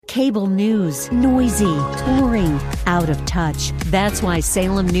Cable news, noisy, boring, out of touch. That's why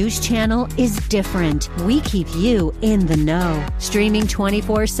Salem News Channel is different. We keep you in the know. Streaming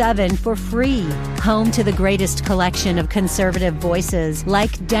 24/7 for free. Home to the greatest collection of conservative voices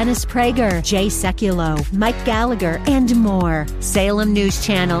like Dennis Prager, Jay Sekulow, Mike Gallagher, and more. Salem News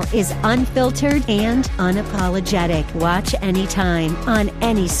Channel is unfiltered and unapologetic. Watch anytime, on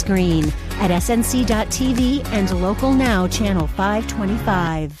any screen, at snc.tv and Local Now Channel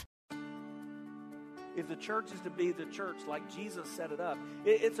 525. If the church is to be the church like Jesus set it up,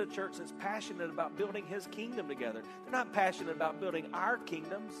 it's a church that's passionate about building his kingdom together. They're not passionate about building our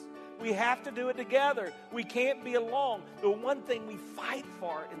kingdoms. We have to do it together. We can't be alone. The one thing we fight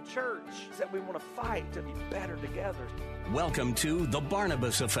for in church is that we want to fight to be better together. Welcome to The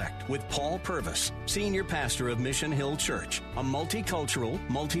Barnabas Effect with Paul Purvis, Senior Pastor of Mission Hill Church, a multicultural,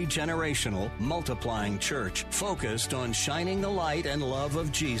 multi-generational, multiplying church focused on shining the light and love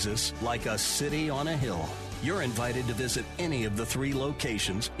of Jesus like a city on a hill. You're invited to visit any of the 3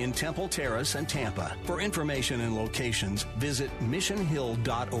 locations in Temple Terrace and Tampa. For information and locations, visit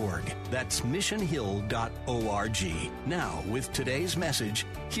missionhill.org. That's missionhill.org. Now, with today's message,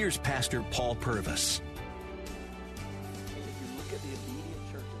 here's Pastor Paul Purvis.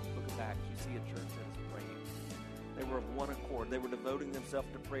 One accord. They were devoting themselves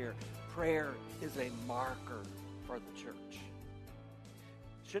to prayer. Prayer is a marker for the church.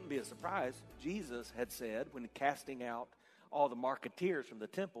 Shouldn't be a surprise. Jesus had said when casting out all the marketeers from the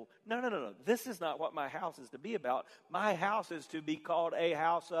temple, no. This is not what my house is to be about. My house is to be called a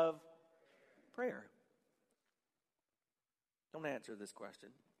house of prayer. Don't answer this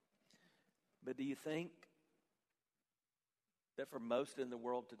question. But do you think that for most in the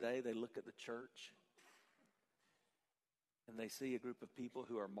world today, they look at the church and they see a group of people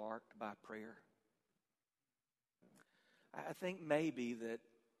who are marked by prayer? I think maybe that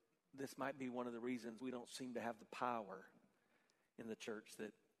this might be one of the reasons we don't seem to have the power in the church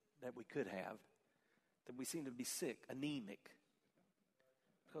that we could have. That we seem to be sick, anemic,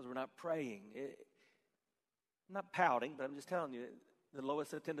 because we're not praying. I'm not pouting, but I'm just telling you, the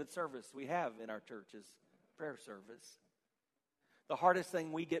lowest attended service we have in our church is prayer service. The hardest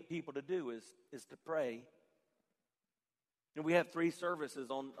thing we get people to do is to pray. And we have 3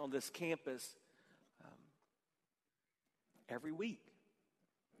 services on this campus every week.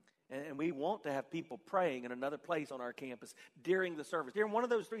 And we want to have people praying in another place on our campus during the service, during one of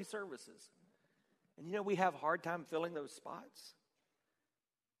those 3 services. And we have a hard time filling those spots.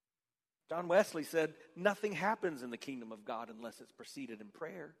 John Wesley said, nothing happens in the kingdom of God unless it's preceded in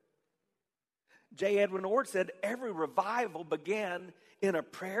prayer. J. Edwin Ord said, every revival began in a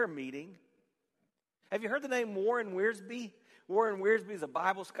prayer meeting. Have you heard the name Warren Wiersbe? Warren Wiersbe is a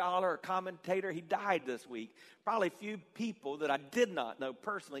Bible scholar, a commentator. He died this week. Probably few people that I did not know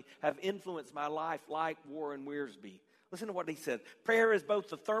personally have influenced my life like Warren Wiersbe. Listen to what he said. Prayer is both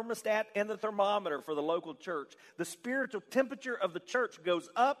the thermostat and the thermometer for the local church. The spiritual temperature of the church goes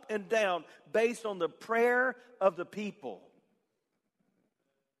up and down based on the prayer of the people.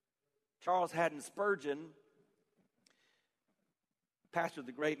 Charles Haddon Spurgeon pastored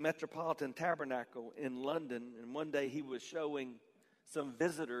the great Metropolitan Tabernacle in London, and one day he was showing some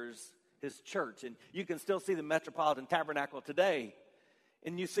visitors his church, and you can still see the Metropolitan Tabernacle today,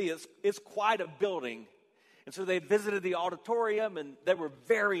 and you see it's quite a building. And so they visited the auditorium, and they were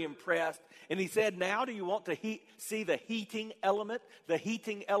very impressed. And he said, now do you want to see the heating element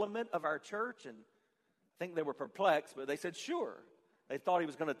of our church? And I think they were perplexed, but they said, sure. They thought he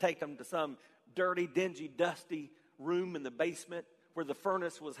was going to take them to some dirty, dingy, dusty room in the basement where the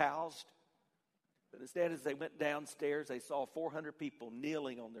furnace was housed. But instead, as they went downstairs, they saw 400 people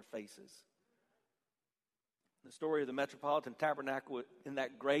kneeling on their faces. The story of the Metropolitan Tabernacle in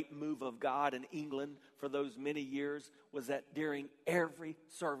that great move of God in England for those many years was that during every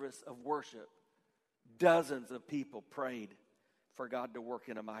service of worship, dozens of people prayed for God to work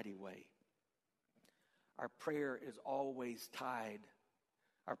in a mighty way. Our prayer is always tied.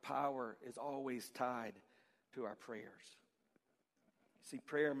 Our power is always tied to our prayers. See,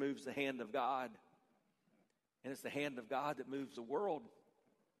 prayer moves the hand of God, and it's the hand of God that moves the world.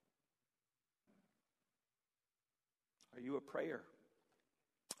 Are you a prayer?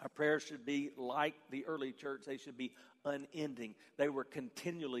 Our prayers should be like the early church. They should be unending. They were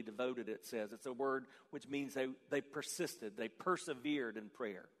continually devoted, it says. It's a word which means they persisted. They persevered in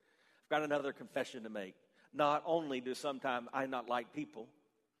prayer. I've got another confession to make. Not only do sometimes I not like people,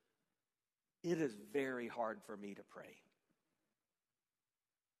 it is very hard for me to pray.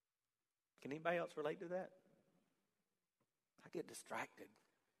 Can anybody else relate to that? I get distracted.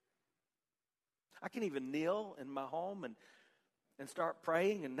 I can even kneel in my home and and start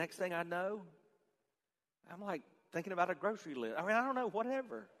praying, and next thing I know, I'm like thinking about a grocery list. I mean, I don't know,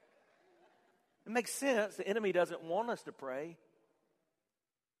 whatever. It makes sense. The enemy doesn't want us to pray.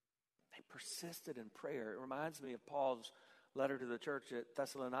 They persisted in prayer. It reminds me of Paul's letter to the church at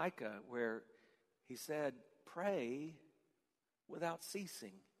Thessalonica, where he said, pray without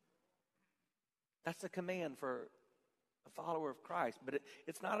ceasing. That's the command for a follower of Christ. But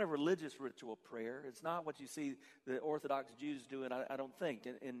it's not a religious ritual prayer. It's not what you see the Orthodox Jews doing, I don't think.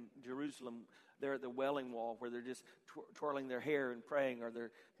 In Jerusalem, they're at the Wailing Wall where they're just twirling their hair and praying, or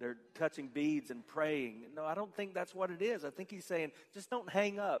they're touching beads and praying. No, I don't think that's what it is. I think he's saying, just don't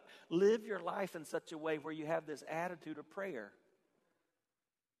hang up. Live your life in such a way where you have this attitude of prayer.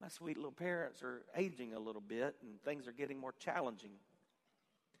 My sweet little parents are aging a little bit, and things are getting more challenging.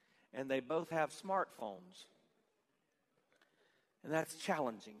 And they both have smartphones. And that's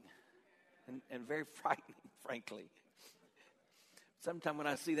challenging and very frightening, frankly. Sometimes when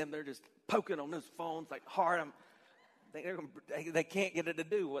I see them, they're just poking on those phones like hard. They can't get it to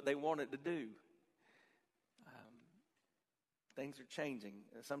do what they want it to do. Things are changing.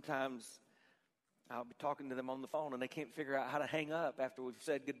 Sometimes I'll be talking to them on the phone, and they can't figure out how to hang up after we've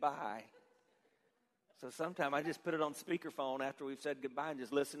said goodbye. So sometimes I just put it on speakerphone after we've said goodbye and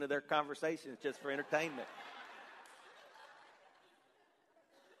just listen to their conversations just for entertainment.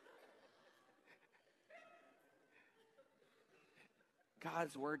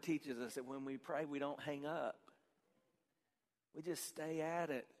 God's word teaches us that when we pray, we don't hang up. We just stay at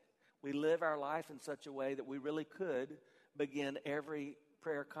it. We live our life in such a way that we really could begin every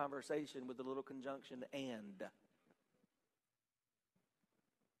prayer conversation with a little conjunction, and.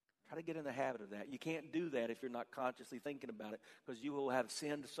 Try to get in the habit of that. You can't do that if you're not consciously thinking about it, because you will have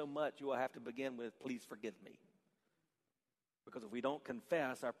sinned so much, you will have to begin with, please forgive me. Because if we don't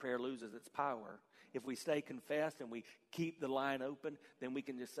confess, our prayer loses its power. If we stay confessed and we keep the line open, then we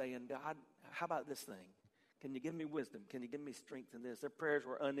can just say, and God, how about this thing? Can you give me wisdom? Can you give me strength in this? Their prayers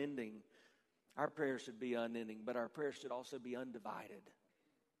were unending. Our prayers should be unending, but our prayers should also be undivided.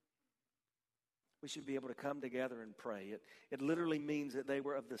 We should be able to come together and pray. It literally means that they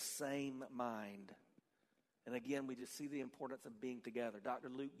were of the same mind. And again, we just see the importance of being together. Dr.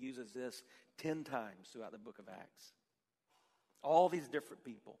 Luke uses this 10 times throughout the book of Acts. All these different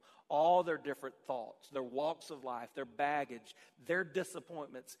people, all their different thoughts, their walks of life, their baggage, their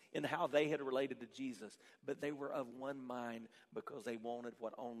disappointments in how they had related to Jesus. But they were of one mind because they wanted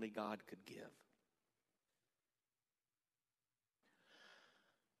what only God could give.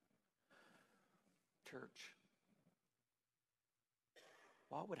 Church,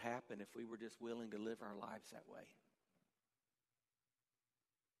 what would happen if we were just willing to live our lives that way?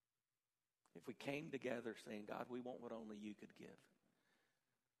 If we came together saying, God, we want what only you could give.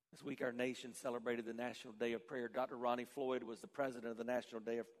 This week our nation celebrated the National Day of Prayer. Dr. Ronnie Floyd was the president of the National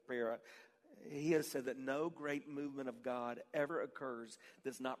Day of Prayer. He has said that no great movement of God ever occurs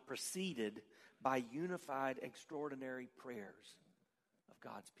that's not preceded by unified, extraordinary prayers of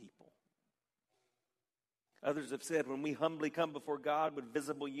God's people. Others have said, when we humbly come before God with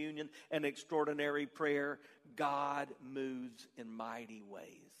visible union and extraordinary prayer, God moves in mighty ways.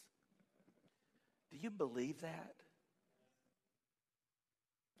 Do you believe that?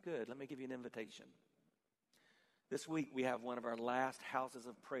 Good. Let me give you an invitation. This week we have one of our last houses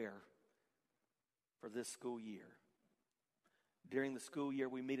of prayer for this school year. During the school year,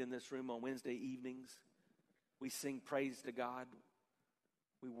 we meet in this room on Wednesday evenings. We sing praise to God.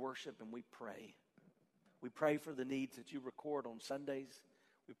 We worship and we pray. We pray for the needs that you record on Sundays.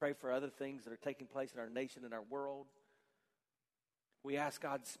 We pray for other things that are taking place in our nation and our world. We ask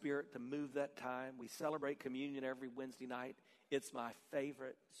God's Spirit to move that time. We celebrate communion every Wednesday night. It's my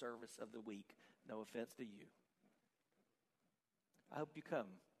favorite service of the week. No offense to you. I hope you come.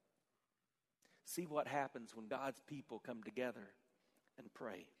 See what happens when God's people come together and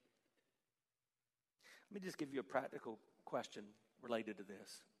pray. Let me just give you a practical question related to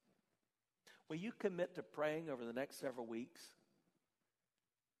this. Will you commit to praying over the next several weeks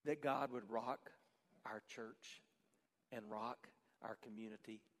that God would rock our church and rock our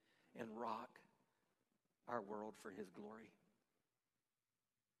community and rock our world for his glory?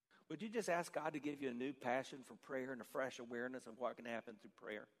 Would you just ask God to give you a new passion for prayer and a fresh awareness of what can happen through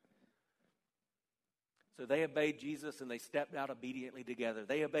prayer? So they obeyed Jesus and they stepped out obediently together.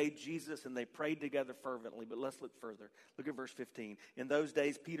 They obeyed Jesus and they prayed together fervently. But let's look further. Look at verse 15. In those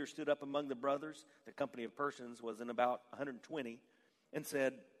days, Peter stood up among the brothers. The company of persons was in about 120 and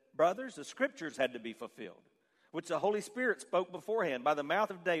said, brothers, the scriptures had to be fulfilled, which the Holy Spirit spoke beforehand by the mouth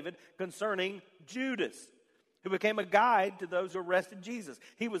of David concerning Judas, who became a guide to those who arrested Jesus.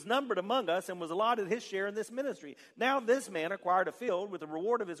 He was numbered among us and was allotted his share in this ministry. Now this man acquired a field with the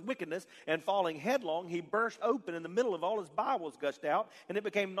reward of his wickedness, and falling headlong, he burst open in the middle of all his bowels gushed out, and it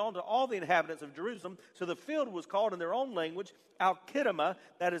became known to all the inhabitants of Jerusalem. So the field was called in their own language Al-Kiddimah,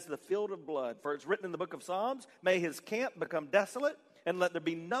 that is the field of blood. For it's written in the book of Psalms, may his camp become desolate, and let there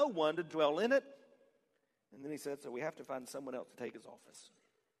be no one to dwell in it. And then he said, so we have to find someone else to take his office.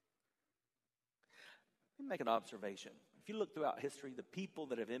 Let me make an observation. If you look throughout history, the people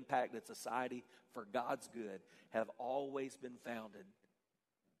that have impacted society for God's good have always been founded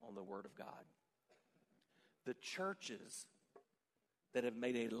on the Word of God. The churches that have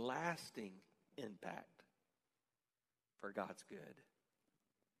made a lasting impact for God's good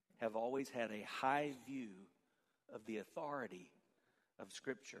have always had a high view of the authority of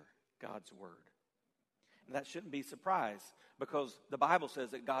Scripture, God's Word. And that shouldn't be a surprise, because the Bible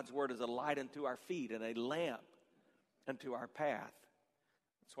says that God's Word is a light unto our feet and a lamp unto our path.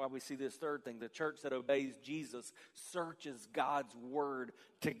 That's why we see this third thing. The church that obeys Jesus searches God's Word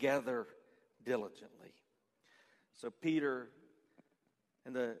together diligently. So Peter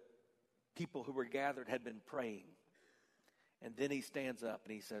and the people who were gathered had been praying. And then he stands up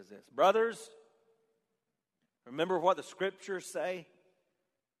and he says this, brothers, remember what the Scriptures say?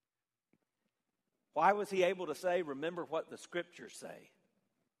 Why was he able to say, remember what the Scriptures say?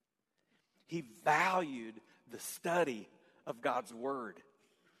 He valued the study of God's Word.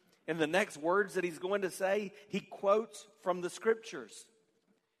 In the next words that he's going to say, he quotes from the Scriptures.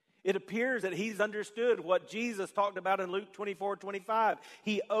 It appears that he's understood what Jesus talked about in Luke 24:25.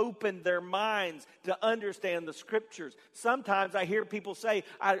 He opened their minds to understand the Scriptures. Sometimes I hear people say,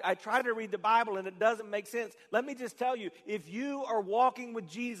 I try to read the Bible and it doesn't make sense. Let me just tell you, if you are walking with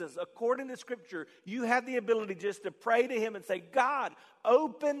Jesus according to Scripture, you have the ability just to pray to Him and say, God,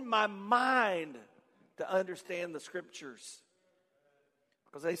 open my mind to understand the Scriptures.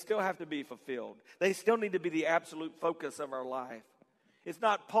 Because they still have to be fulfilled. They still need to be the absolute focus of our life. It's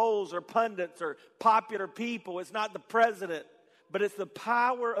not polls or pundits or popular people. It's not the president. But it's the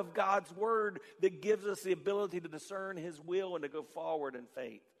power of God's Word that gives us the ability to discern His will and to go forward in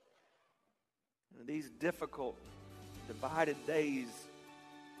faith. In these difficult, divided days,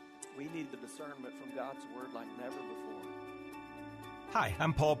 we need the discernment from God's Word like never before. Hi,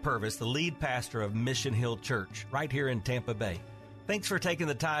 I'm Paul Purvis, the lead pastor of Mission Hill Church right here in Tampa Bay. Thanks for taking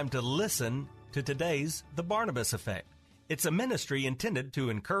the time to listen to today's The Barnabas Effect. It's a ministry intended to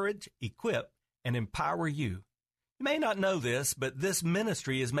encourage, equip, and empower you. You may not know this, but this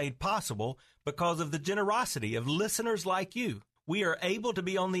ministry is made possible because of the generosity of listeners like you. We are able to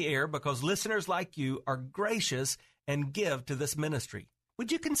be on the air because listeners like you are gracious and give to this ministry.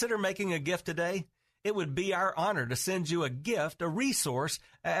 Would you consider making a gift today? It would be our honor to send you a gift, a resource,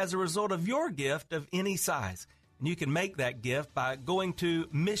 as a result of your gift of any size. And you can make that gift by going to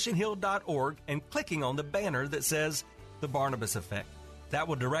missionhill.org and clicking on the banner that says The Barnabas Effect. That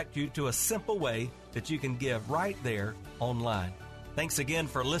will direct you to a simple way that you can give right there online. Thanks again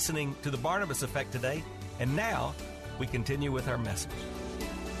for listening to The Barnabas Effect today. And now we continue with our message.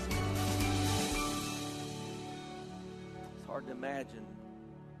 It's hard to imagine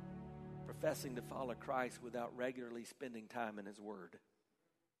professing to follow Christ without regularly spending time in His Word.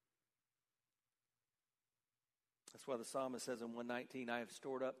 That's why the psalmist says in 119, I have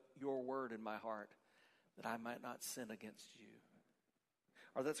stored up your word in my heart, that I might not sin against you.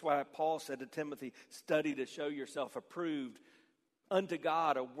 Or that's why Paul said to Timothy, study to show yourself approved unto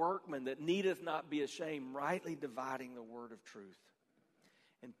God, a workman that needeth not be ashamed, rightly dividing the word of truth.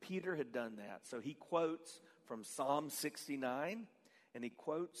 And Peter had done that. So he quotes from Psalm 69, and he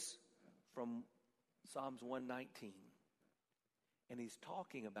quotes from Psalms 119. And he's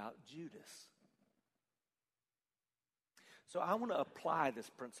talking about Judas. So I want to apply this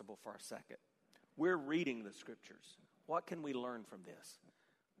principle for a second. We're reading the Scriptures. What can we learn from this?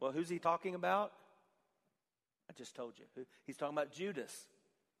 Well, who's he talking about? I just told you. He's talking about Judas.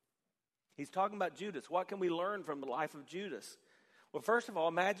 He's talking about Judas. What can we learn from the life of Judas? Well, first of all,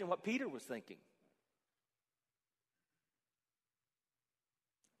 imagine what Peter was thinking.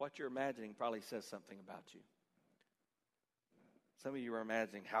 What you're imagining probably says something about you. Some of you are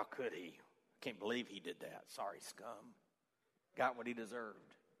imagining, how could he? I can't believe he did that. Sorry, scum. Got what he deserved.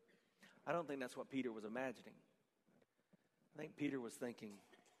 I don't think that's what Peter was imagining. I think Peter was thinking,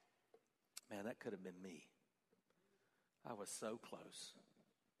 man, that could have been me. I was so close.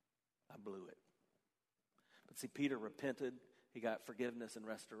 I blew it. But see, Peter repented. He got forgiveness and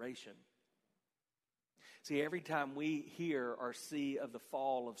restoration. See, every time we hear or see of the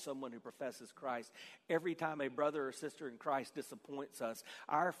fall of someone who professes Christ, every time a brother or sister in Christ disappoints us,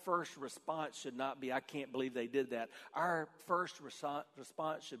 our first response should not be, I can't believe they did that. Our first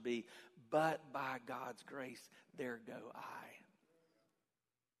response should be, but by God's grace, there go I.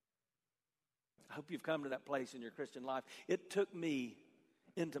 I hope you've come to that place in your Christian life. It took me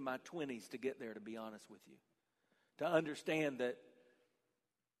into my 20s to get there, to be honest with you. To understand that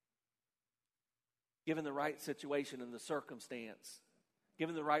given the right situation and the circumstance,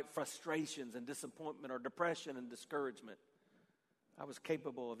 given the right frustrations and disappointment or depression and discouragement, I was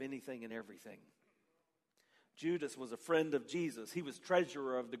capable of anything and everything. Judas was a friend of Jesus. He was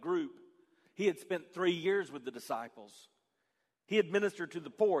treasurer of the group. He had spent 3 years with the disciples. He had ministered to the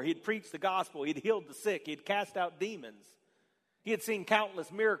poor. He had preached the gospel. He had healed the sick. He had cast out demons. He had seen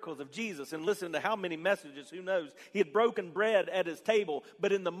countless miracles of Jesus and listened to how many messages, who knows. He had broken bread at his table,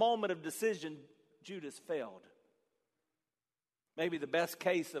 but in the moment of decision, Judas failed. Maybe the best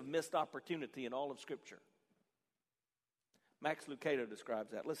case of missed opportunity in all of Scripture. Max Lucado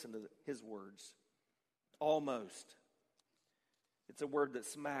describes that. Listen to his words. Almost. It's a word that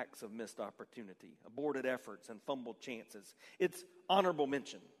smacks of missed opportunity, aborted efforts, and fumbled chances. It's honorable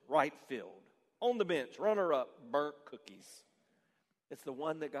mention, right field, on the bench, runner-up, burnt cookies. It's the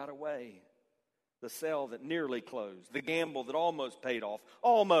one that got away, the sale that nearly closed, the gamble that almost paid off,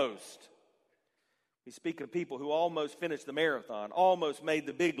 almost. We speak of people who almost finished the marathon, almost made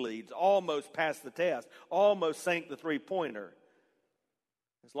the big leads, almost passed the test, almost sank the three-pointer.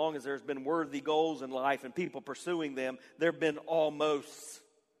 As long as there's been worthy goals in life and people pursuing them, there have been almosts.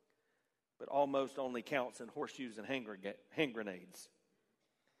 But almost only counts in horseshoes and hand grenades.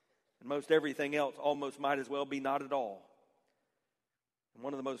 And most everything else almost might as well be not at all. And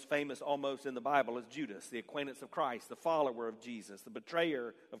one of the most famous almost in the Bible is Judas, the acquaintance of Christ, the follower of Jesus, the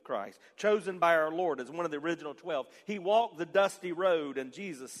betrayer of Christ, chosen by our Lord as one of the original 12. He walked the dusty road in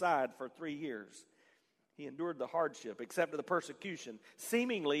Jesus' side for 3 years. He endured the hardship, accepted the persecution,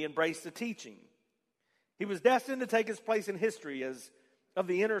 seemingly embraced the teaching. He was destined to take his place in history as of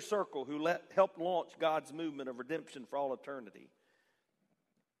the inner circle who helped launch God's movement of redemption for all eternity.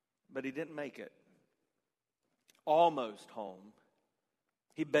 But he didn't make it. Almost home.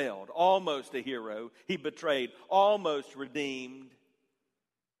 He bailed. Almost a hero. He betrayed. Almost redeemed.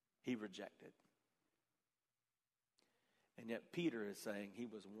 He rejected. And yet Peter is saying he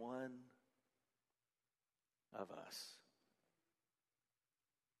was one of us.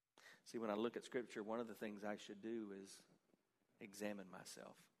 See, when I look at Scripture, one of the things I should do is examine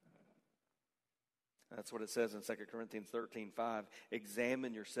myself. That's what it says in 2 Corinthians 13:5.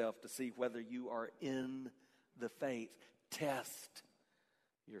 Examine yourself to see whether you are in the faith. Test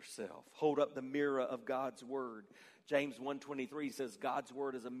yourself. Hold up the mirror of God's Word. James 1:23 says God's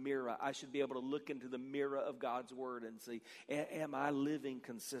Word is a mirror. I should be able to look into the mirror of God's Word and see, am I living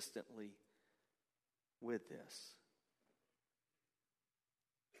consistently with this?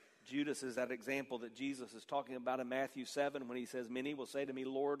 Judas is that example that Jesus is talking about in Matthew 7 when he says, many will say to me,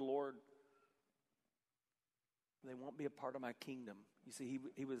 Lord, Lord. They won't be a part of my kingdom. You see,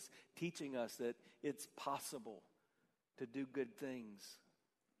 he was teaching us that it's possible to do good things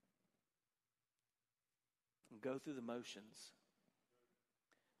and go through the motions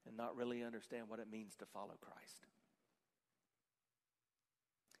and not really understand what it means to follow Christ.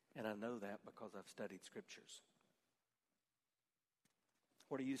 And I know that because I've studied Scriptures.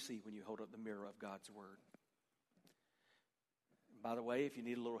 What do you see when you hold up the mirror of God's Word? By the way, if you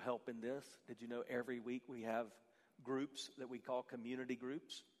need a little help in this, did you know every week we have groups that we call community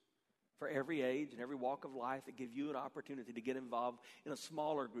groups for every age and every walk of life that give you an opportunity to get involved in a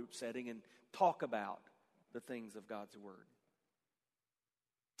smaller group setting and talk about the things of God's Word.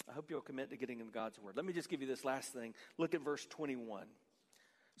 I hope you'll commit to getting in God's Word. Let me just give you this last thing. Look at verse 21.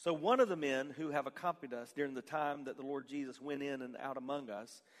 So one of the men who have accompanied us during the time that the Lord Jesus went in and out among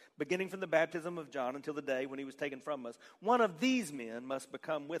us, beginning from the baptism of John until the day when he was taken from us, one of these men must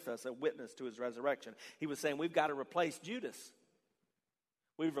become with us a witness to his resurrection. He was saying, we've got to replace Judas.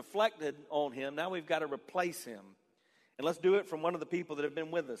 We've reflected on him. Now we've got to replace him. And let's do it from one of the people that have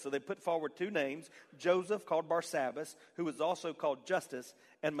been with us. So they put forward two names, Joseph, called Barsabbas, who was also called Justus,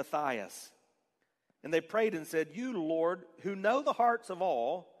 and Matthias. And they prayed and said, you, Lord, who know the hearts of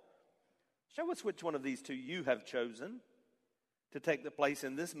all, show us which one of these two you have chosen to take the place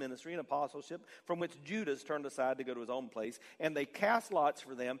in this ministry and apostleship from which Judas turned aside to go to his own place. And they cast lots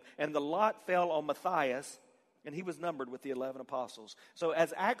for them, and the lot fell on Matthias, and he was numbered with the 11 apostles. So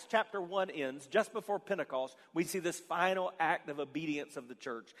as Acts chapter 1 ends, just before Pentecost, we see this final act of obedience of the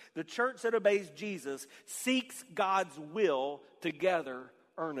church. The church that obeys Jesus seeks God's will together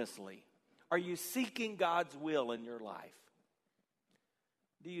earnestly. Are you seeking God's will in your life?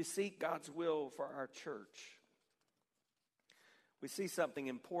 Do you seek God's will for our church? We see something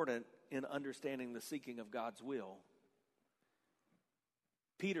important in understanding the seeking of God's will.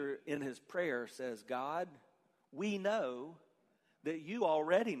 Peter, in his prayer, says, God, we know that you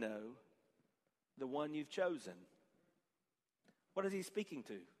already know the one you've chosen. What is he speaking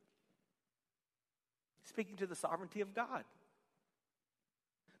to? He's speaking to the sovereignty of God.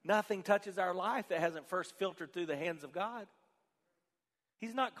 Nothing touches our life that hasn't first filtered through the hands of God.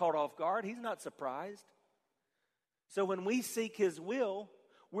 He's not caught off guard. He's not surprised. So when we seek his will,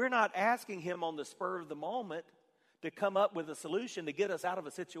 we're not asking him on the spur of the moment to come up with a solution to get us out of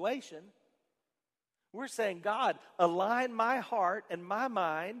a situation. We're saying, God, align my heart and my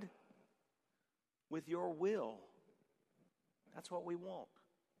mind with your will. That's what we want.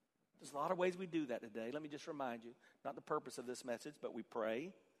 There's a lot of ways we do that today. Let me just remind you, not the purpose of this message, but we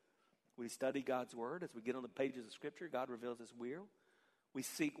pray. We study God's word. As we get on the pages of Scripture, God reveals his will. We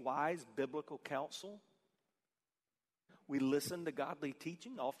seek wise biblical counsel. We listen to godly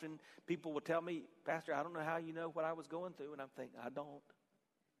teaching. Often people will tell me, Pastor, I don't know how you know what I was going through. And I'm thinking, I don't.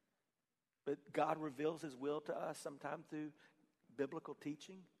 But God reveals his will to us sometimes through biblical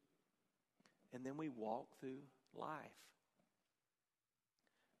teaching. And then we walk through life.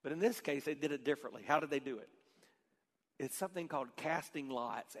 But in this case, they did it differently. How did they do it? It's something called casting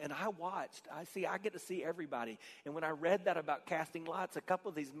lots. And I get to see everybody. And when I read that about casting lots, a couple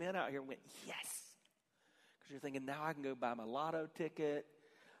of these men out here went, yes. Because you're thinking, now I can go buy my lotto ticket.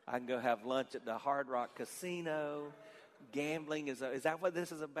 I can go have lunch at the Hard Rock Casino. Gambling, is that what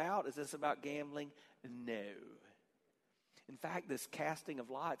this is about? Is this about gambling? No. In fact, this casting of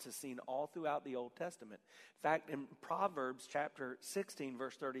lots is seen all throughout the Old Testament. In fact, in Proverbs chapter 16,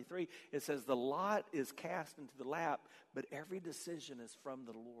 verse 33, it says, the lot is cast into the lap, but every decision is from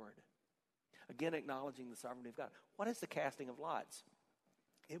the Lord. Again, acknowledging the sovereignty of God. What is the casting of lots?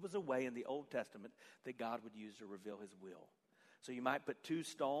 It was a way in the Old Testament that God would use to reveal his will. So you might put 2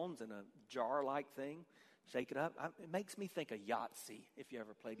 stones in a jar-like thing, shake it up. It makes me think of Yahtzee, if you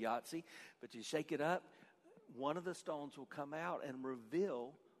ever played Yahtzee. But you shake it up, one of the stones will come out and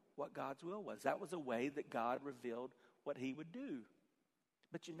reveal what God's will was. That was a way that God revealed what he would do.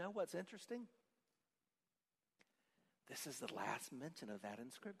 But you know what's interesting? This is the last mention of that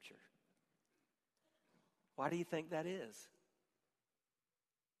in Scripture. Why do you think that is?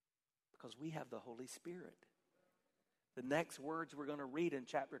 Because we have the Holy Spirit. The next words we're going to read in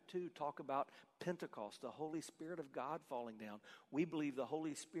chapter 2 talk about Pentecost, the Holy Spirit of God falling down. We believe the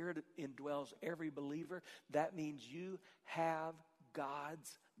Holy Spirit indwells every believer. That means you have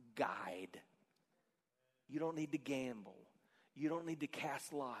God's guide. You don't need to gamble. You don't need to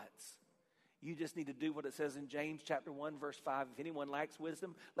cast lots. You just need to do what it says in James chapter 1, verse 5. If anyone lacks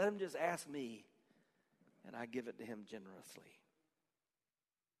wisdom, let him just ask me, and I give it to him generously.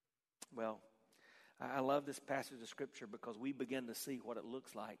 Well, I love this passage of Scripture because we begin to see what it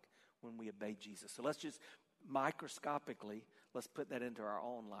looks like when we obey Jesus. So let's just microscopically, let's put that into our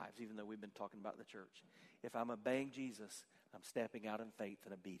own lives, even though we've been talking about the church. If I'm obeying Jesus, I'm stepping out in faith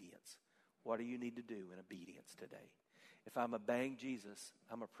and obedience. What do you need to do in obedience today? If I'm obeying Jesus,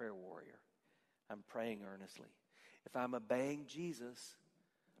 I'm a prayer warrior. I'm praying earnestly. If I'm obeying Jesus,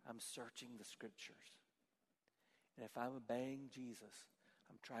 I'm searching the Scriptures. And if I'm obeying Jesus,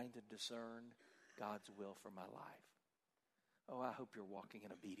 I'm trying to discern God's will for my life. Oh, I hope you're walking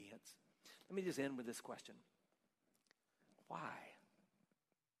in obedience. Let me just end with this question. Why?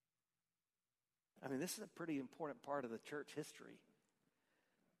 I mean, this is a pretty important part of the church history.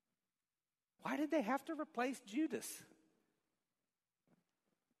 Why did they have to replace Judas?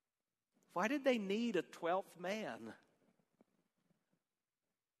 Why did they need a 12th man?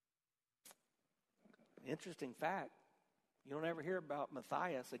 Interesting fact. You don't ever hear about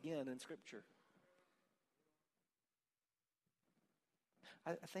Matthias again in Scripture.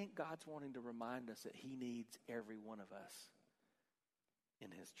 I think God's wanting to remind us that he needs every one of us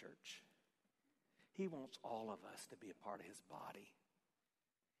in his church. He wants all of us to be a part of his body.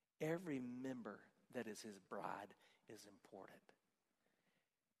 Every member that is his bride is important.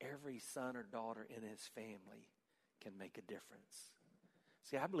 Every son or daughter in his family can make a difference.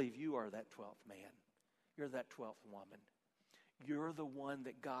 See, I believe you are that 12th man. You're that 12th woman. You're the one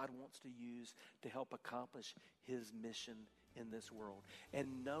that God wants to use to help accomplish his mission in this world.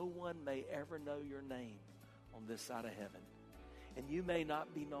 And no one may ever know your name on this side of heaven. And you may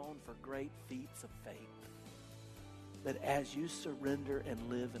not be known for great feats of faith. But as you surrender and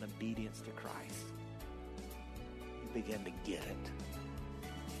live in obedience to Christ, you begin to get it.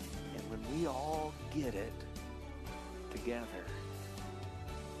 And when we all get it together,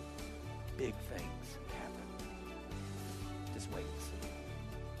 big things happen. Just wait and see.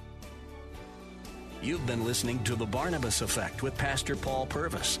 You've been listening to The Barnabas Effect with Pastor Paul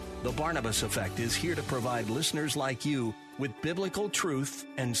Purvis. The Barnabas Effect is here to provide listeners like you with biblical truth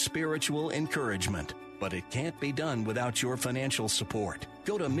and spiritual encouragement. But it can't be done without your financial support.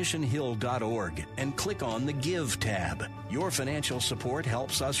 Go to missionhill.org and click on the Give tab. Your financial support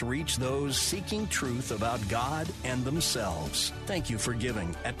helps us reach those seeking truth about God and themselves. Thank you for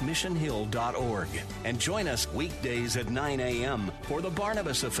giving at missionhill.org. And join us weekdays at 9 a.m. for The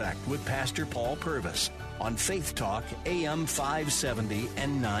Barnabas Effect with Pastor Paul Purvis on Faith Talk AM 570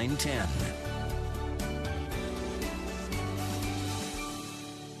 and 910.